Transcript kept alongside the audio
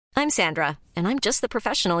I'm Sandra, and I'm just the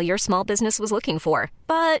professional your small business was looking for.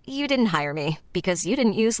 But you didn't hire me because you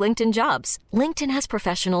didn't use LinkedIn Jobs. LinkedIn has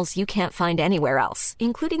professionals you can't find anywhere else,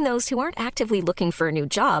 including those who aren't actively looking for a new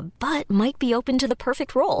job, but might be open to the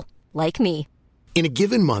perfect role, like me. In a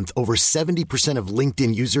given month, over 70% of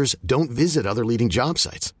LinkedIn users don't visit other leading job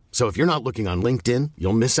sites. So if you're not looking on LinkedIn,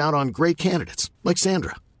 you'll miss out on great candidates like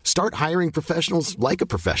Sandra. Start hiring professionals like a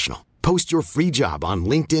professional. Post your free job on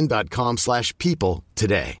linkedin.com/people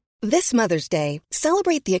today. This Mother's Day,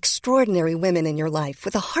 celebrate the extraordinary women in your life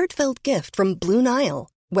with a heartfelt gift from Blue Nile.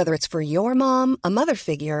 Whether it's for your mom, a mother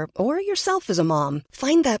figure, or yourself as a mom,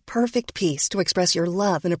 find that perfect piece to express your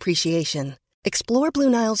love and appreciation. Explore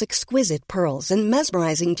Blue Nile's exquisite pearls and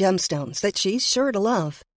mesmerizing gemstones that she's sure to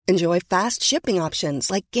love. Enjoy fast shipping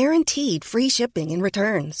options like guaranteed free shipping and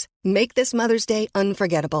returns. Make this Mother's Day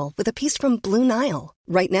unforgettable with a piece from Blue Nile.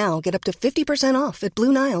 Right now, get up to 50% off at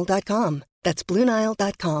BlueNile.com. That's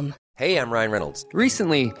BlueNile.com. Hey, I'm Ryan Reynolds.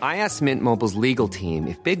 Recently, I asked Mint Mobile's legal team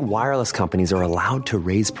if big wireless companies are allowed to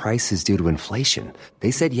raise prices due to inflation. They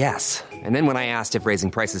said yes. And then when I asked if raising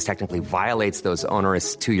prices technically violates those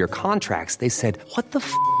onerous two-year contracts, they said, "What the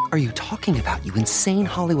f*** are you talking about, you insane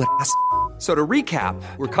Hollywood ass?" So to recap,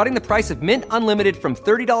 we're cutting the price of Mint Unlimited from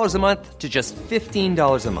 $30 a month to just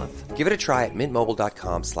 $15 a month. Give it a try at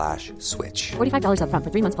mintmobile.com/switch. $45 up front for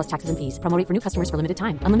 3 months plus taxes and fees. Promo rate for new customers for limited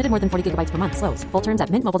time. Unlimited more than 40 gigabytes per month. Slows full terms at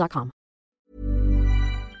mintmobile.com.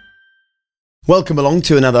 Welcome along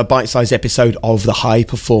to another bite-sized episode of the High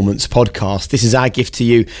Performance Podcast. This is our gift to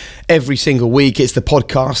you every single week. It's the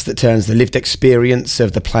podcast that turns the lived experience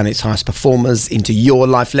of the planet's highest performers into your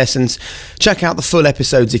life lessons. Check out the full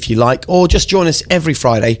episodes if you like, or just join us every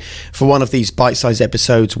Friday for one of these bite-sized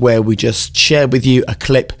episodes where we just share with you a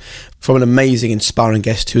clip from an amazing, inspiring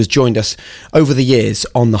guest who has joined us over the years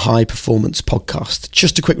on the High Performance Podcast.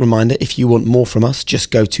 Just a quick reminder, if you want more from us, just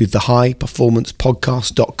go to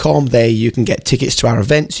thehighperformancepodcast.com. There you can get tickets to our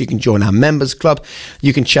events, you can join our members club,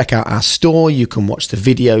 you can check out our store, you can watch the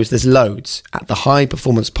videos. There's loads at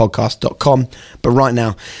thehighperformancepodcast.com. But right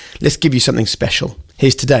now, let's give you something special.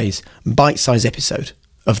 Here's today's bite-sized episode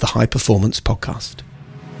of the High Performance Podcast.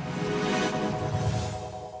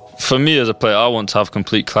 For me as a player, I want to have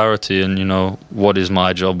complete clarity in, what is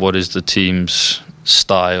my job, what is the team's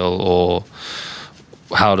style, or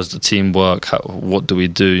how does the team work, what do we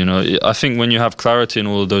do, I think when you have clarity in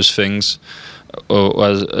all of those things, or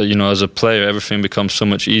as a player, everything becomes so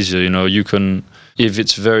much easier. You can, if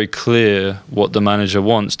it's very clear what the manager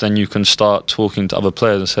wants, then you can start talking to other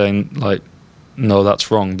players and saying, like, no,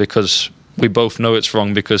 that's wrong, because we both know it's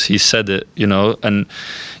wrong because he said it, and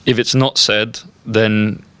if it's not said,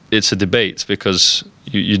 then it's a debate because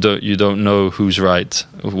you don't know who's right,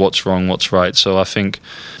 what's wrong, what's right. So I think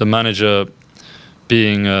the manager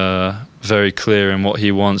being very clear in what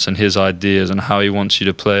he wants and his ideas and how he wants you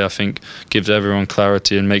to play, I think gives everyone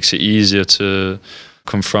clarity and makes it easier to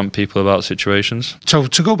confront people about situations. So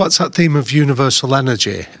to go back to that theme of universal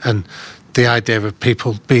energy and the idea of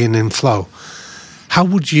people being in flow, how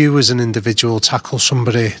would you as an individual tackle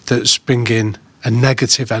somebody that's bringing a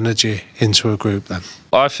negative energy into a group then?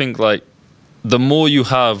 I think the more you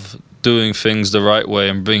have doing things the right way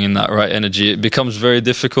and bringing that right energy, it becomes very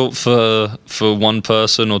difficult for one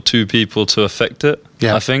person or two people to affect it.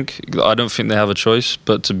 Yeah. I don't think they have a choice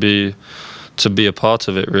but to be a part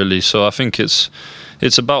of it, really. So I think it's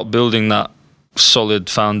about building that solid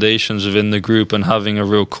foundations within the group and having a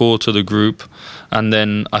real core to the group, and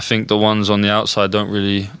then I think the ones on the outside don't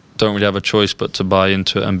really have a choice but to buy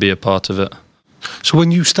into it and be a part of it. So when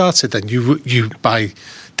you started then, you by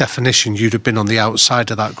definition, you'd have been on the outside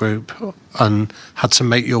of that group and had to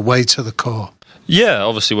make your way to the core. Yeah,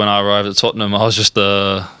 obviously when I arrived at Tottenham, I was just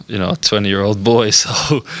a 20-year-old boy,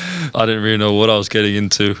 so I didn't really know what I was getting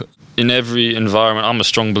into. In every environment, I'm a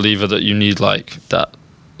strong believer that you need that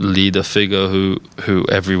leader figure who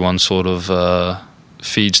everyone sort of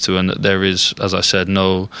feeds to, and that there is, as I said,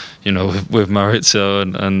 no, with Maurizio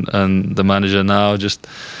and the manager now, just,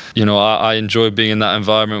 I enjoy being in that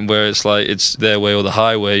environment where it's like it's their way or the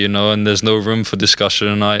highway, and there's no room for discussion,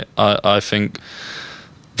 and I think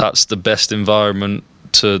that's the best environment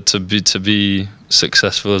to be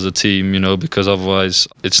successful as a team, because otherwise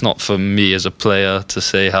it's not for me as a player to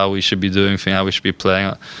say how we should be doing things, how we should be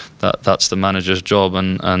playing. That's the manager's job,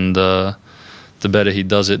 and the better he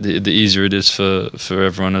does it, the easier it is for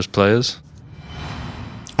everyone as players.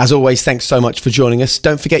 As always, thanks so much for joining us.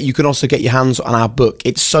 Don't forget, you can also get your hands on our book.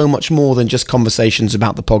 It's so much more than just conversations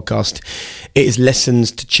about the podcast. It is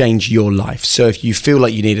lessons to change your life. So if you feel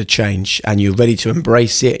like you need a change and you're ready to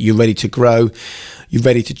embrace it, you're ready to grow, you're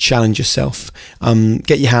ready to challenge yourself,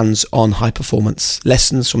 get your hands on High Performance,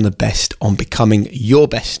 Lessons from the Best on Becoming Your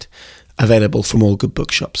Best, available from all good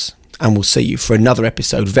bookshops. And we'll see you for another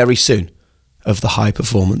episode very soon of the High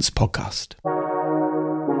Performance Podcast.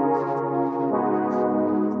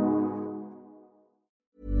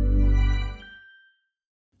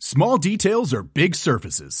 Small details are big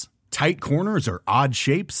surfaces. Tight corners are odd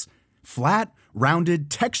shapes. Flat, rounded,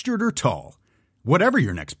 textured, or tall. Whatever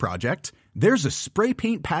your next project, there's a spray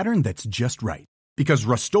paint pattern that's just right. Because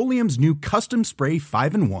Rust-Oleum's new Custom Spray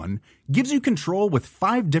 5-in-1 gives you control with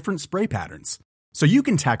 5 different spray patterns. So you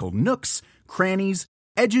can tackle nooks, crannies,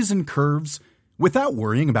 edges, and curves without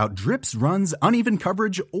worrying about drips, runs, uneven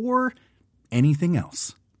coverage, or anything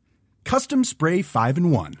else. Custom Spray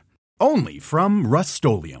 5-in-1. Only from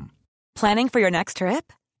Rust-Oleum. Planning for your next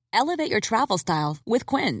trip? Elevate your travel style with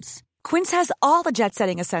Quince. Quince has all the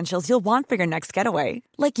jet-setting essentials you'll want for your next getaway,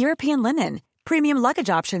 like European linen, premium luggage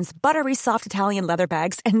options, buttery soft Italian leather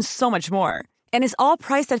bags, and so much more. And is all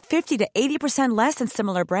priced at 50 to 80% less than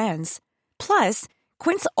similar brands. Plus,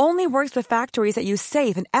 Quince only works with factories that use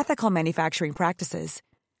safe and ethical manufacturing practices.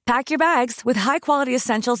 Pack your bags with high-quality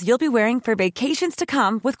essentials you'll be wearing for vacations to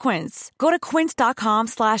come with Quince. Go to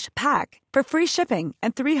quince.com/pack for free shipping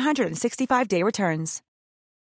and 365-day returns.